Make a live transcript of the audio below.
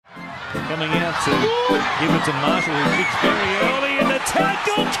Coming out to give it to Marshall, who kicks very early, and the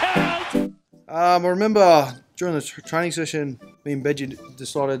tackle count! I remember during the training session, me and Benji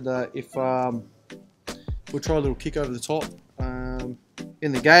decided that if we'll try a little kick over the top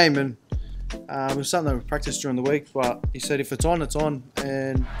in the game, and it was something that we practiced during the week, but he said if it's on, it's on.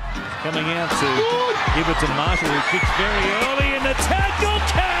 And coming out to give it to Marshall, who kicks very early, and the tackle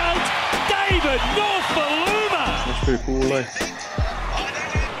count! David Nofoaluma! That's pretty cool, eh?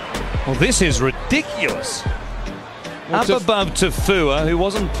 Well, this is ridiculous. Up above Tafua, who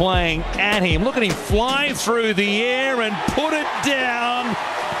wasn't playing at him. Look at him fly through the air and put it down.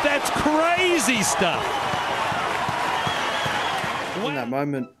 That's crazy stuff. In that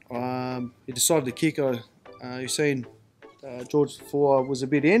moment, he decided to kick. You've seen George Tafua was a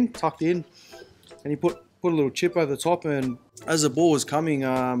bit tucked in, and he put a little chip over the top. And as the ball was coming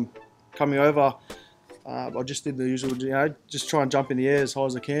over, I just did the usual, just try and jump in the air as high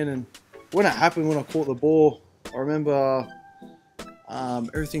as I can. And when it happened, when I caught the ball, I remember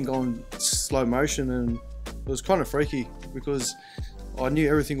everything going slow motion, and it was kind of freaky because I knew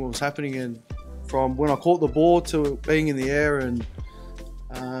everything was happening, and from when I caught the ball to being in the air, and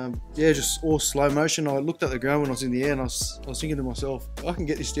yeah, just all slow motion. I looked at the ground when I was in the air, and I was thinking to myself, I can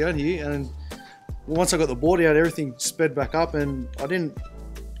get this down here. And once I got the ball out, everything sped back up, and I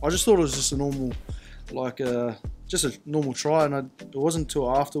just thought it was just a normal, just a normal try. And it wasn't until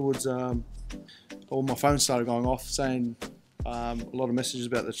afterwards, all my phone started going off saying a lot of messages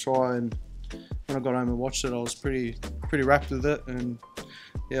about the try. And when I got home and watched it, I was pretty rapt with it. And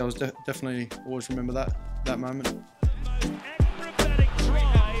yeah, I was definitely always remember that moment.